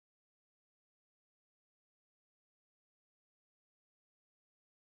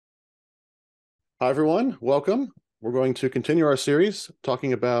Hi, everyone. Welcome. We're going to continue our series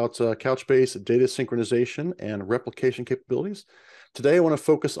talking about Couchbase data synchronization and replication capabilities. Today, I want to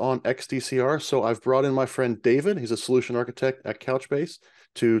focus on XDCR. So I've brought in my friend David. He's a solution architect at Couchbase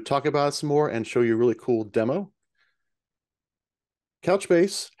to talk about it some more and show you a really cool demo.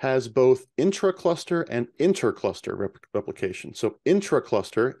 Couchbase has both intra-cluster and inter-cluster replication. So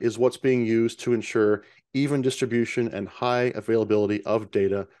intra-cluster is what's being used to ensure even distribution and high availability of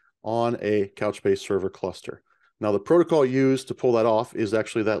data on a Couchbase server cluster. Now, the protocol used to pull that off is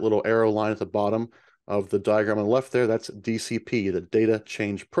actually that little arrow line at the bottom of the diagram on the left there. That's DCP, the Data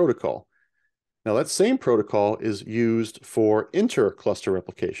Change Protocol. Now, that same protocol is used for inter-cluster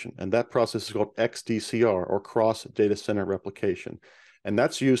replication, and that process is called XDCR, or Cross-Data-Center-Replication. And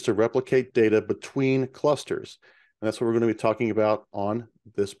that's used to replicate data between clusters. And that's what we're going to be talking about on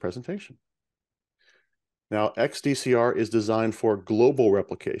this presentation. Now, XDCR is designed for global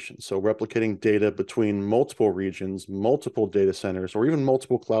replication, so replicating data between multiple regions, multiple data centers, or even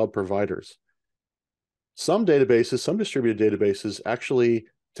multiple cloud providers. Some databases, some distributed databases actually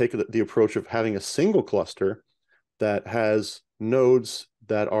take the approach of having a single cluster that has nodes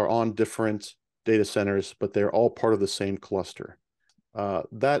that are on different data centers, but they're all part of the same cluster.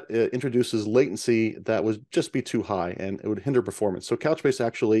 That introduces latency that would just be too high and it would hinder performance. So Couchbase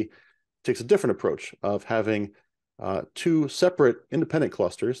actually takes a different approach of having two separate independent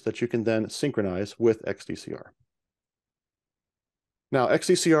clusters that you can then synchronize with XDCR. Now,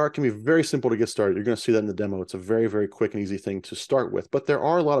 XDCR can be very simple to get started. You're going to see that in the demo. It's a very, very quick and easy thing to start with, but there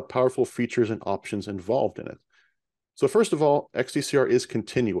are a lot of powerful features and options involved in it. So first of all, XDCR is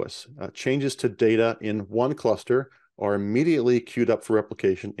continuous. Changes to data in one cluster are immediately queued up for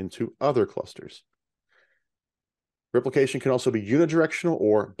replication into other clusters. Replication can also be unidirectional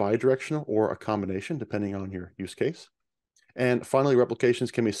or bidirectional or a combination, depending on your use case. And finally,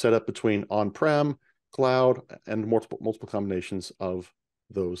 replications can be set up between on-prem, cloud, and multiple combinations of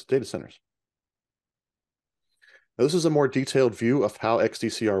those data centers. Now, this is a more detailed view of how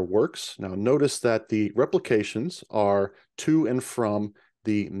XDCR works. Now, notice that the replications are to and from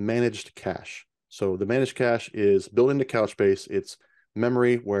the managed cache. So the managed cache is built into Couchbase. It's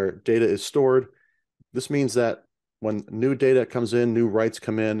memory where data is stored. This means that when new data comes in, new writes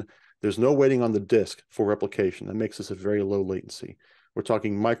come in, there's no waiting on the disk for replication. That makes this a very low latency. We're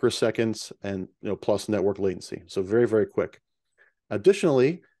talking microseconds and plus network latency. So very, very quick.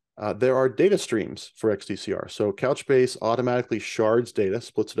 Additionally, there are data streams for XDCR. So Couchbase automatically shards data,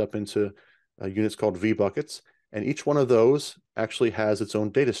 splits it up into units called vbuckets, and each one of those actually has its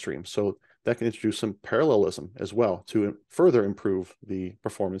own data stream. So that can introduce some parallelism as well to further improve the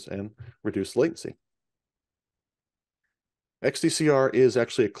performance and reduce latency. XDCR is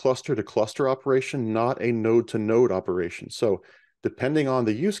actually a cluster-to-cluster operation, not a node-to-node operation. So depending on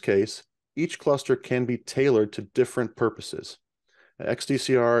the use case, each cluster can be tailored to different purposes.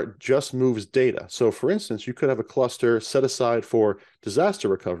 XDCR just moves data. So for instance, you could have a cluster set aside for disaster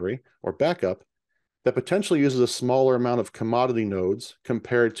recovery or backup that potentially uses a smaller amount of commodity nodes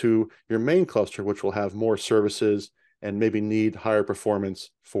compared to your main cluster, which will have more services and maybe need higher performance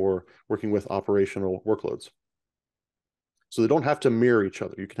for working with operational workloads. So they don't have to mirror each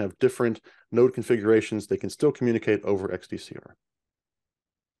other. You can have different node configurations. They can still communicate over XDCR.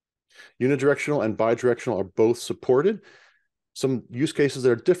 Unidirectional and bidirectional are both supported. Some use cases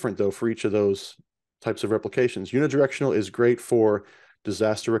that are different, though, for each of those types of replications. Unidirectional is great for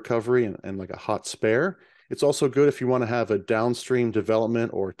disaster recovery and like a hot spare. It's also good if you want to have a downstream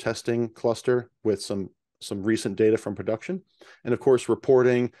development or testing cluster with some recent data from production. And of course,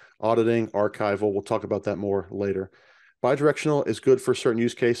 reporting, auditing, archival. We'll talk about that more later. Bidirectional is good for certain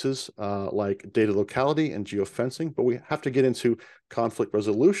use cases like data locality and geofencing, but we have to get into conflict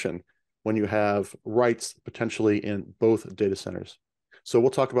resolution when you have writes potentially in both data centers. So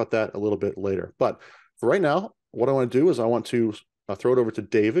we'll talk about that a little bit later. But for right now, what I want to do is I want to throw it over to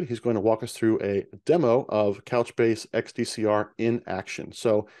David. He's going to walk us through a demo of Couchbase XDCR in action.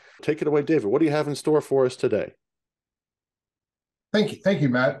 So take it away, David. What do you have in store for us today? Thank you,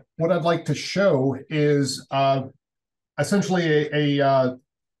 Matt. What I'd like to show is essentially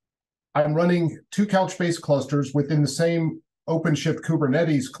I'm running two Couchbase clusters within the same OpenShift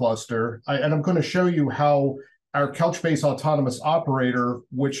Kubernetes cluster, and I'm going to show you how our Couchbase Autonomous Operator,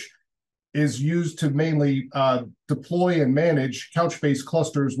 which is used to mainly deploy and manage Couchbase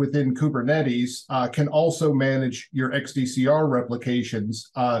clusters within Kubernetes, can also manage your XDCR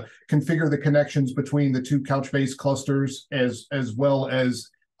replications, configure the connections between the two Couchbase clusters, as well as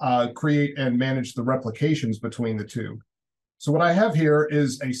create and manage the replications between the two. So what I have here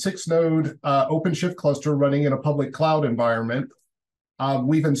is a 6-node OpenShift cluster running in a public cloud environment.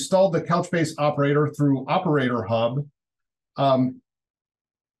 We've installed the Couchbase operator through Operator Hub,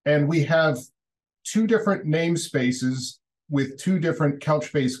 and we have two different namespaces with two different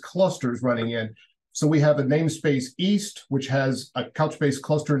Couchbase clusters running in. So we have a namespace East, which has a Couchbase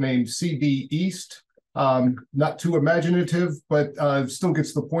cluster named CB East. Not too imaginative, but still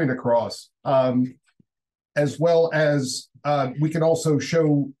gets the point across. As well as we can also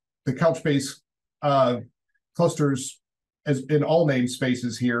show the Couchbase clusters as in all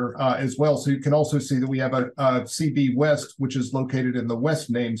namespaces here as well. So you can also see that we have a CB West, which is located in the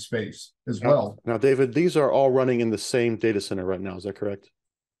West namespace as well. Now, David, these are all running in the same data center right now. Is that correct?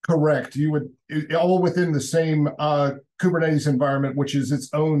 Correct. You would all within the same Kubernetes environment, which is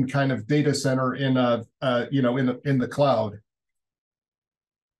its own kind of data center in in the cloud.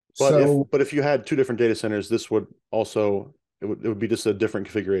 But if you had two different data centers, this would also it would be just a different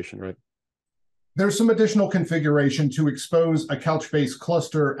configuration, right? There's some additional configuration to expose a Couchbase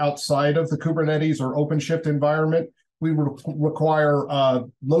cluster outside of the Kubernetes or OpenShift environment. We require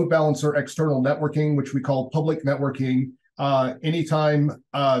load balancer external networking, which we call public networking. Anytime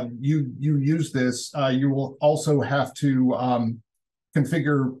you use this, you will also have to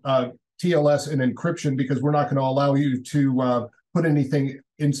configure TLS and encryption, because we're not going to allow you to put anything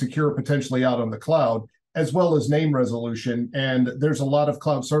insecure potentially out on the cloud, as well as name resolution. And there's a lot of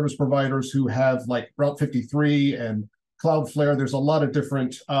cloud service providers who have like Route 53 and Cloudflare. There's a lot of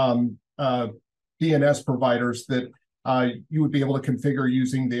different DNS providers that you would be able to configure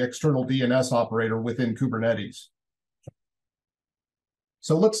using the external DNS operator within Kubernetes.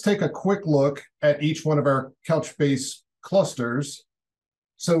 So let's take a quick look at each one of our Couchbase clusters.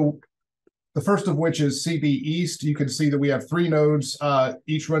 So the first of which is CB East. You can see that we have 3 nodes,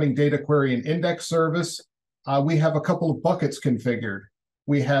 each running data query and index service. We have a couple of buckets configured.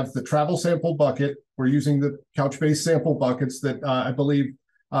 We have the travel sample bucket. We're using the Couchbase sample buckets that I believe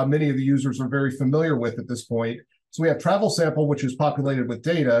many of the users are very familiar with at this point. So we have travel sample, which is populated with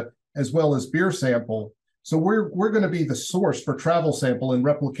data, as well as beer sample. So we're going to be the source for travel sample and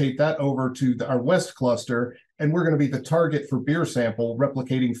replicate that over to our West cluster, and we're going to be the target for beer sample,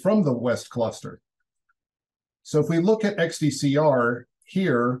 replicating from the West cluster. So if we look at XDCR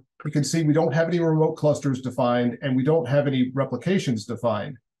here, you can see we don't have any remote clusters defined, and we don't have any replications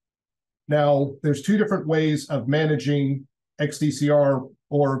defined. Now, there's 2 different ways of managing XDCR,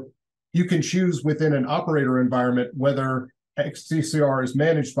 or you can choose within an operator environment whether XDCR is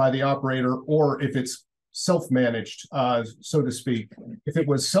managed by the operator or if it's self-managed, so to speak. If it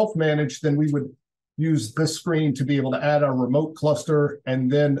was self-managed, then we would use this screen to be able to add a remote cluster and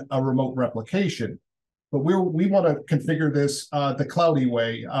then a remote replication. But we want to configure this the cloudy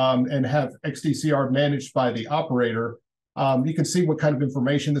way and have XDCR managed by the operator. You can see what kind of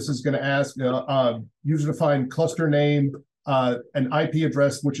information this is going to ask: user-defined cluster name, an IP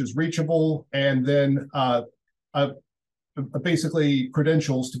address which is reachable, and then basically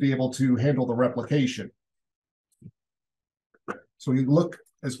credentials to be able to handle the replication. So we look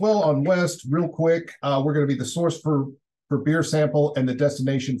as well on West real quick. We're going to be the source for beer sample and the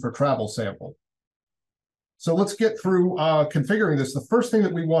destination for travel sample. So let's get through configuring this. The first thing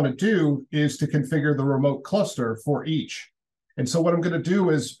that we want to do is to configure the remote cluster for each. And so what I'm going to do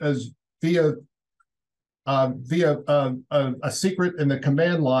is via a secret in the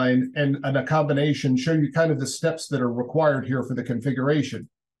command line and a combination, show you kind of the steps that are required here for the configuration.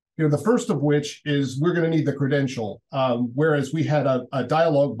 The first of which is we're going to need the credential. Whereas we had a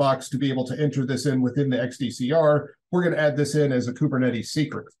dialog box to be able to enter this in within the XDCR, we're going to add this in as a Kubernetes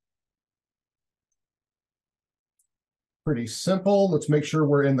secret. Pretty simple. Let's make sure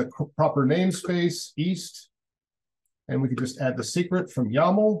we're in the proper namespace, East. And we can just add the secret from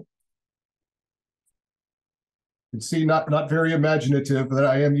YAML. You can see not very imaginative that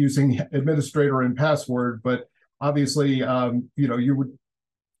I am using administrator and password, but obviously, you would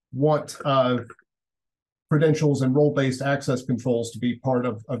want credentials and role-based access controls to be part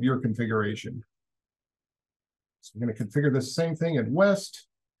of your configuration. So I'm going to configure the same thing in West.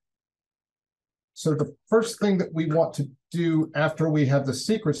 So the first thing that we want to do after we have the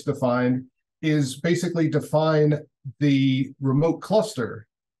secrets defined is basically define the remote cluster.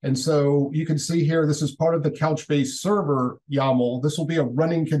 And so you can see here, this is part of the Couchbase server YAML. This will be a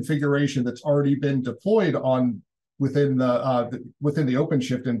running configuration that's already been deployed within the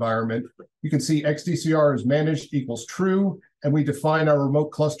OpenShift environment. You can see XDCR is managed equals true, and we define our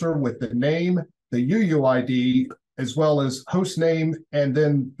remote cluster with the name, the UUID, as well as host name, and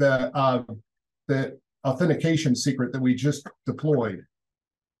then the authentication secret that we just deployed.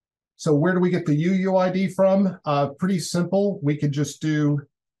 So where do we get the UUID from? Pretty simple. We could just do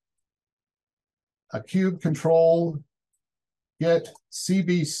a cube control get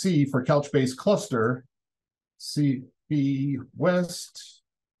CBC for Couchbase cluster, CB West,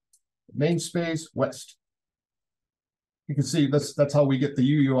 namespace West. You can see that's how we get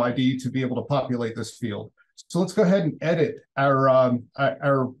the UUID to be able to populate this field. So let's go ahead and edit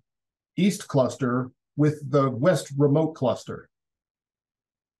our East cluster with the West remote cluster.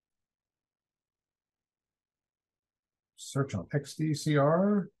 Search on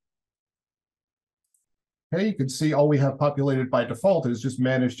XDCR. Okay, you can see all we have populated by default is just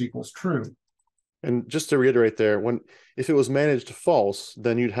managed equals true. And just to reiterate there, if it was managed false,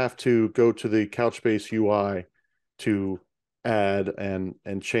 then you'd have to go to the Couchbase UI to add and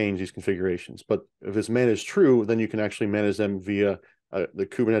change these configurations. But if it's managed true, then you can actually manage them via the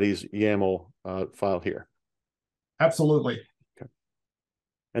Kubernetes YAML file here. Absolutely. Okay.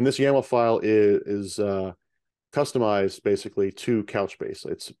 And this YAML file is customized basically to Couchbase.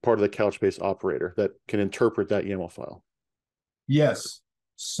 It's part of the Couchbase operator that can interpret that YAML file. Yes.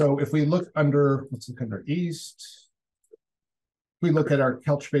 So if we look under, let's look under East. We look at our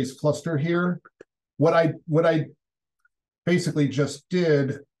Couchbase cluster here. What I basically just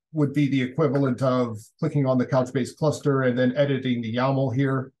did would be the equivalent of clicking on the Couchbase cluster and then editing the YAML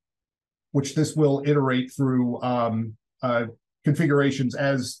here, which this will iterate through configurations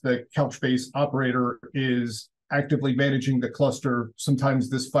as the Couchbase operator is actively managing the cluster. Sometimes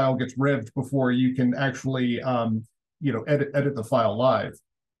this file gets revved before you can actually edit the file live.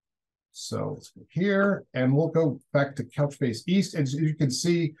 So let's go here, and we'll go back to Couchbase East. As you can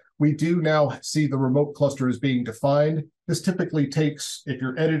see, we do now see the remote cluster is being defined. This typically takes, if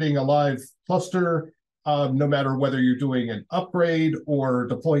you're editing a live cluster, no matter whether you're doing an upgrade or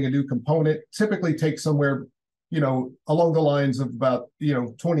deploying a new component, typically takes somewhere, along the lines of about,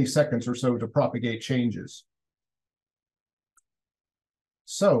 20 seconds or so to propagate changes.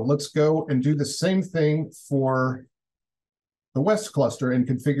 So let's go and do the same thing for the West cluster and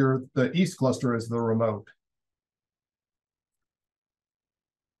configure the East cluster as the remote.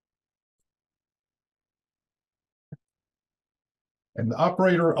 And the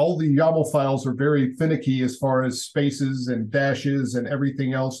operator, all the YAML files are very finicky as far as spaces and dashes and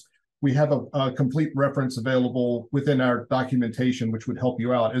everything else. We have a complete reference available within our documentation, which would help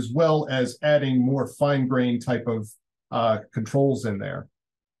you out, as well as adding more fine-grained type of controls in there.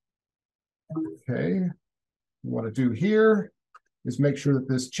 Okay, what want to do here is make sure that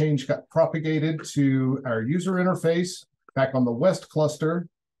this change got propagated to our user interface. Back on the West cluster,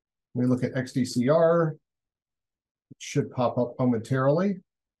 we look at XDCR. It should pop up momentarily.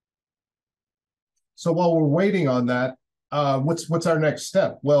 So while we're waiting on that, what's our next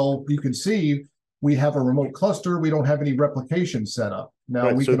step? Well, you can see we have a remote cluster. We don't have any replication set up.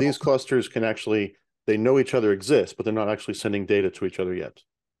 Now, right, so these clusters can actually, they know each other exists, but they're not actually sending data to each other yet.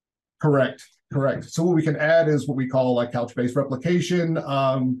 Correct. So what we can add is what we call a Couchbase replication,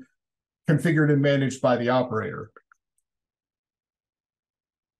 configured and managed by the operator.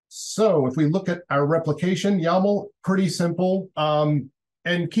 So if we look at our replication YAML, pretty simple.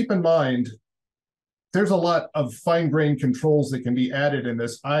 And keep in mind, there's a lot of fine-grained controls that can be added in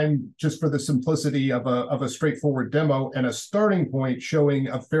this. I'm just for the simplicity of a straightforward demo and a starting point showing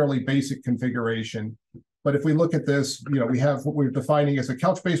a fairly basic configuration. But if we look at this, we have what we're defining as a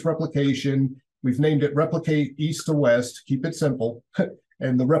Couchbase replication. We've named it replicate east to west, keep it simple.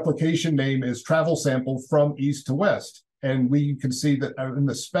 And the replication name is travel sample from east to west. And we can see that in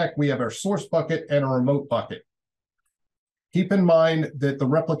the spec, we have our source bucket and a remote bucket. Keep in mind that the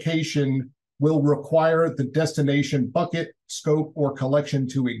replication will require the destination bucket, scope, or collection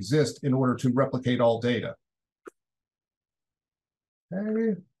to exist in order to replicate all data.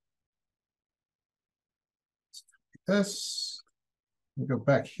 Okay. This, we go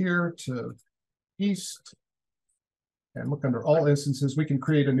back here to East and look under all instances. We can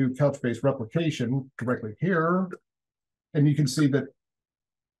create a new Couchbase replication directly here. And you can see that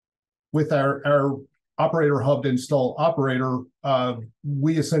with our operator hub install operator,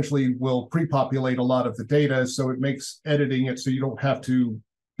 we essentially will pre-populate a lot of the data. So it makes editing it so you don't have to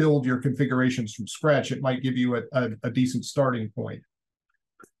build your configurations from scratch. It might give you a decent starting point.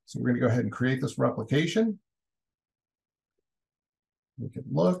 So we're going to go ahead and create this replication. We can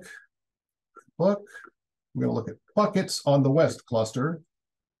look. We're going to look at buckets on the West cluster.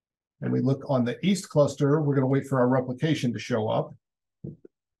 And we look on the East cluster, we're going to wait for our replication to show up.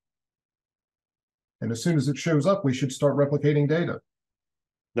 And as soon as it shows up, we should start replicating data.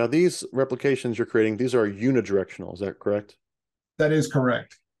 Now, these replications you're creating, these are unidirectional, is that correct? That is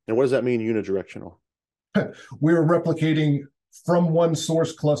correct. And what does that mean, unidirectional? We're replicating from one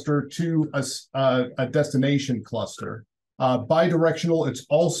source cluster to a destination cluster. Bidirectional, it's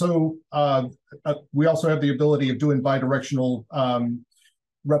also, we also have the ability of doing bidirectional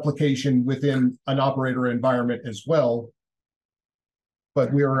replication within an operator environment as well.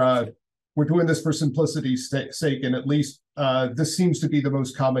 But we're doing this for simplicity's sake, and at least this seems to be the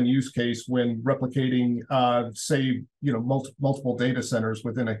most common use case when replicating, say, multiple data centers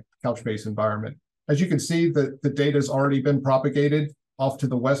within a Couchbase environment. As you can see, the data has already been propagated off to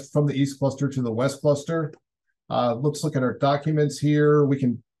the west from the east cluster to the west cluster. Let's look at our documents here. We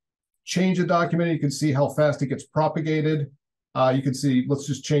can change a document. You can see how fast it gets propagated. You can see, let's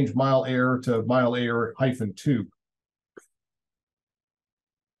just change mile error to mile error -2.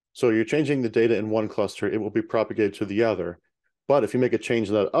 So you're changing the data in one cluster, it will be propagated to the other. But if you make a change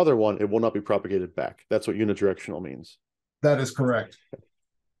in that other one, it will not be propagated back. That's what unidirectional means. That is correct.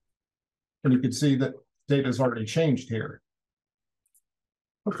 And you can see that data is already changed here.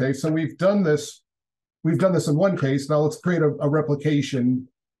 Okay, so we've done this. We've done this in one case. Now let's create a replication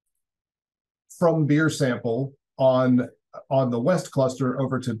from beer sample on the west cluster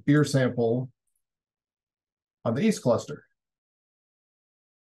over to beer sample on the east cluster.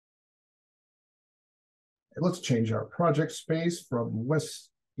 Let's change our project space from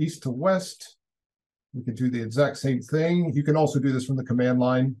east to west. We can do the exact same thing. You can also do this from the command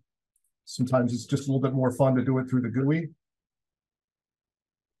line. Sometimes it's just a little bit more fun to do it through the GUI.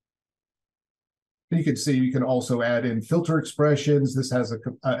 And you can see you can also add in filter expressions. This has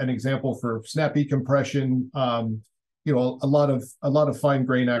an example for snappy compression. A lot of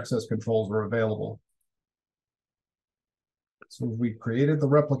fine-grained access controls are available. So we created the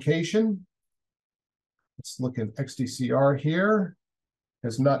replication. Let's look at XDCR here.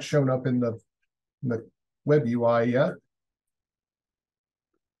 Has not shown up in the web UI yet.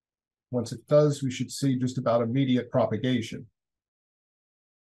 Once it does, we should see just about immediate propagation.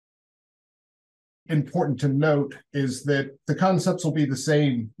 Important to note is that the concepts will be the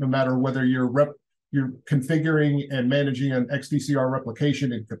same no matter whether you're configuring and managing an XDCR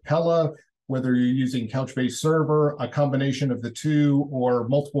replication in Capella, whether you're using Couchbase Server, a combination of the two, or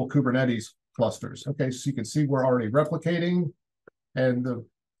multiple Kubernetes clusters. Okay, so you can see we're already replicating, and the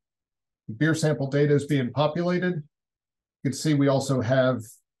beer sample data is being populated. You can see we also have,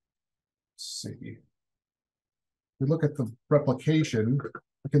 let's see, we look at the replication.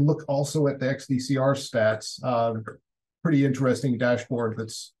 We can look also at the XDCR stats. Pretty interesting dashboard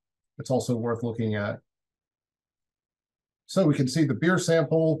that's also worth looking at. So we can see the beer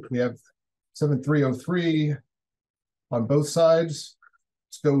sample. We have 7303 on both sides.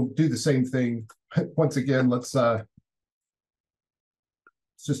 Let's go do the same thing. Once again, let's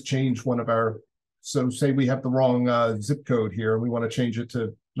just change one of our, so say we have the wrong zip code here, and we want to change it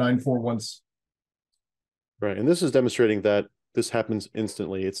to 941. Right, and this is demonstrating that this happens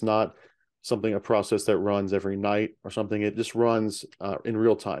instantly. It's not a process that runs every night or something. It just runs in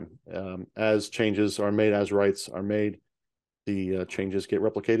real time. As changes are made, as writes are made, the changes get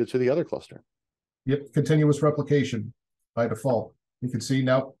replicated to the other cluster. Yep, continuous replication by default. You can see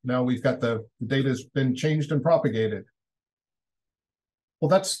now we've got the data has been changed and propagated. Well,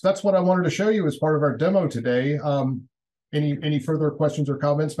 that's what I wanted to show you as part of our demo today. Any further questions or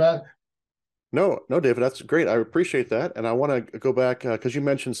comments, Matt? No, David, that's great. I appreciate that. And I want to go back, because you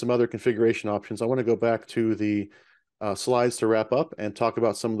mentioned some other configuration options. I want to go back to the slides to wrap up and talk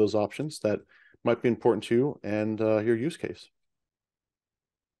about some of those options that might be important to you and your use case.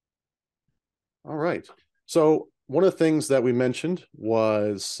 All right. So one of the things that we mentioned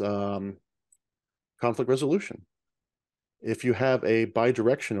was conflict resolution. If you have a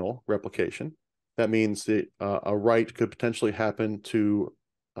bidirectional replication, that means that a write could potentially happen to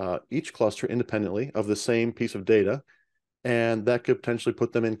each cluster independently of the same piece of data, and that could potentially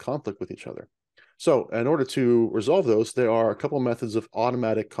put them in conflict with each other. So in order to resolve those, there are a couple of methods of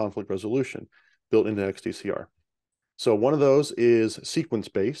automatic conflict resolution built into XDCR. So one of those is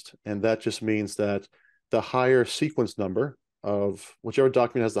sequence-based, and that just means that the higher sequence number of whichever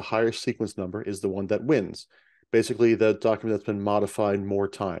document has the higher sequence number is the one that wins. Basically, the document that's been modified more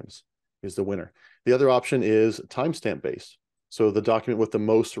times is the winner. The other option is timestamp-based. So the document with the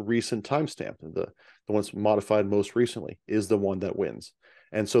most recent timestamp, the one that's modified most recently, is the one that wins.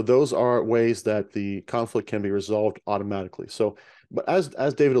 And so those are ways that the conflict can be resolved automatically. So, but as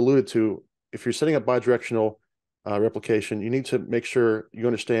David alluded to, if you're setting up bidirectional replication, you need to make sure you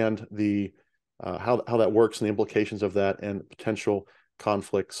understand the how that works and the implications of that and potential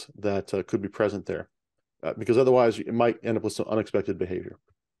conflicts that could be present there, because otherwise it might end up with some unexpected behavior.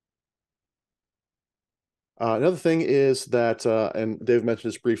 Another thing is that, and Dave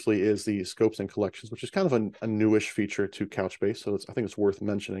mentioned this briefly, is the scopes and collections, which is kind of a newish feature to Couchbase. So I think it's worth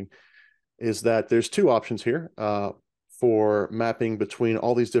mentioning, is that there's two options here. for mapping between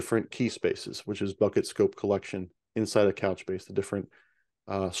all these different key spaces, which is bucket, scope, collection inside of Couchbase, the different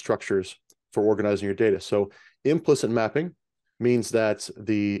structures for organizing your data. So implicit mapping means that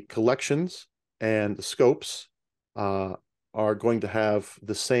the collections and the scopes are going to have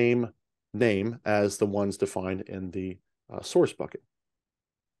the same name as the ones defined in the source bucket.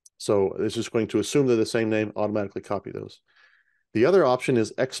 So it's just going to assume they're the same name, automatically copy those. The other option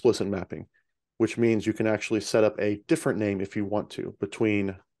is explicit mapping, which means you can actually set up a different name if you want to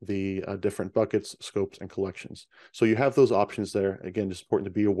between the different buckets, scopes, and collections. So you have those options there. Again, it's important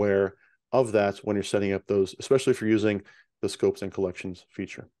to be aware of that when you're setting up those, especially if you're using the scopes and collections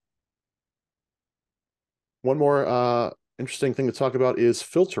feature. One more interesting thing to talk about is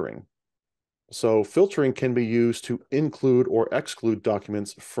filtering. So filtering can be used to include or exclude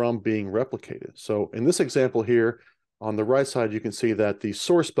documents from being replicated. So in this example here, on the right side, you can see that the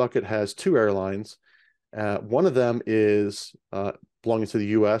source bucket has two airlines. One of them is belonging to the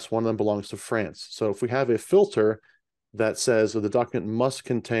US, one of them belongs to France. So if we have a filter that says that the document must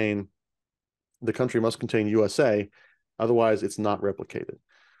contain, the country must contain USA, otherwise it's not replicated.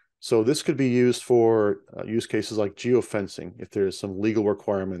 So this could be used for use cases like geofencing, if there's some legal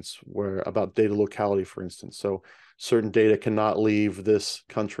requirements about data locality, for instance. So certain data cannot leave this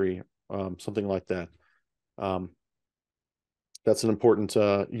country, something like that. That's an important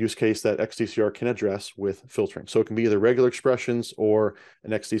use case that XDCR can address with filtering. So it can be either regular expressions or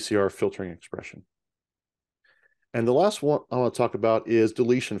an XDCR filtering expression. And the last one I want to talk about is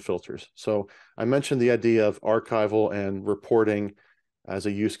deletion filters. So I mentioned the idea of archival and reporting as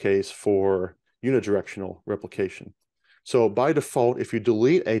a use case for unidirectional replication. So by default, if you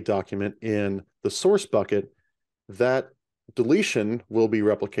delete a document in the source bucket, that deletion will be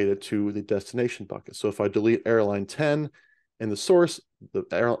replicated to the destination bucket. So if I delete airline 10 in the source, the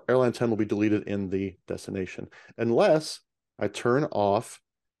airline 10 will be deleted in the destination, unless I turn off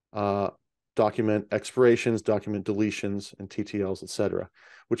document expirations, document deletions, and TTLs, etc.,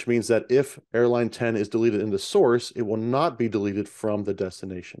 which means that if airline 10 is deleted in the source, it will not be deleted from the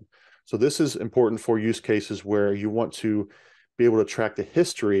destination. So this is important for use cases where you want to be able to track the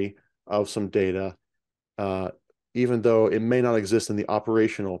history of some data, even though it may not exist in the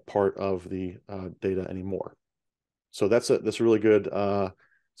operational part of the data anymore. So that's a really good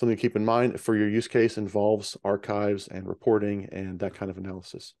something to keep in mind for your use case. Involves archives and reporting and that kind of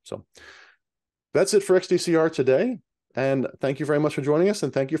analysis. So that's it for XDCR today. And thank you very much for joining us,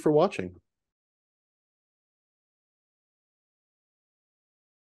 and thank you for watching.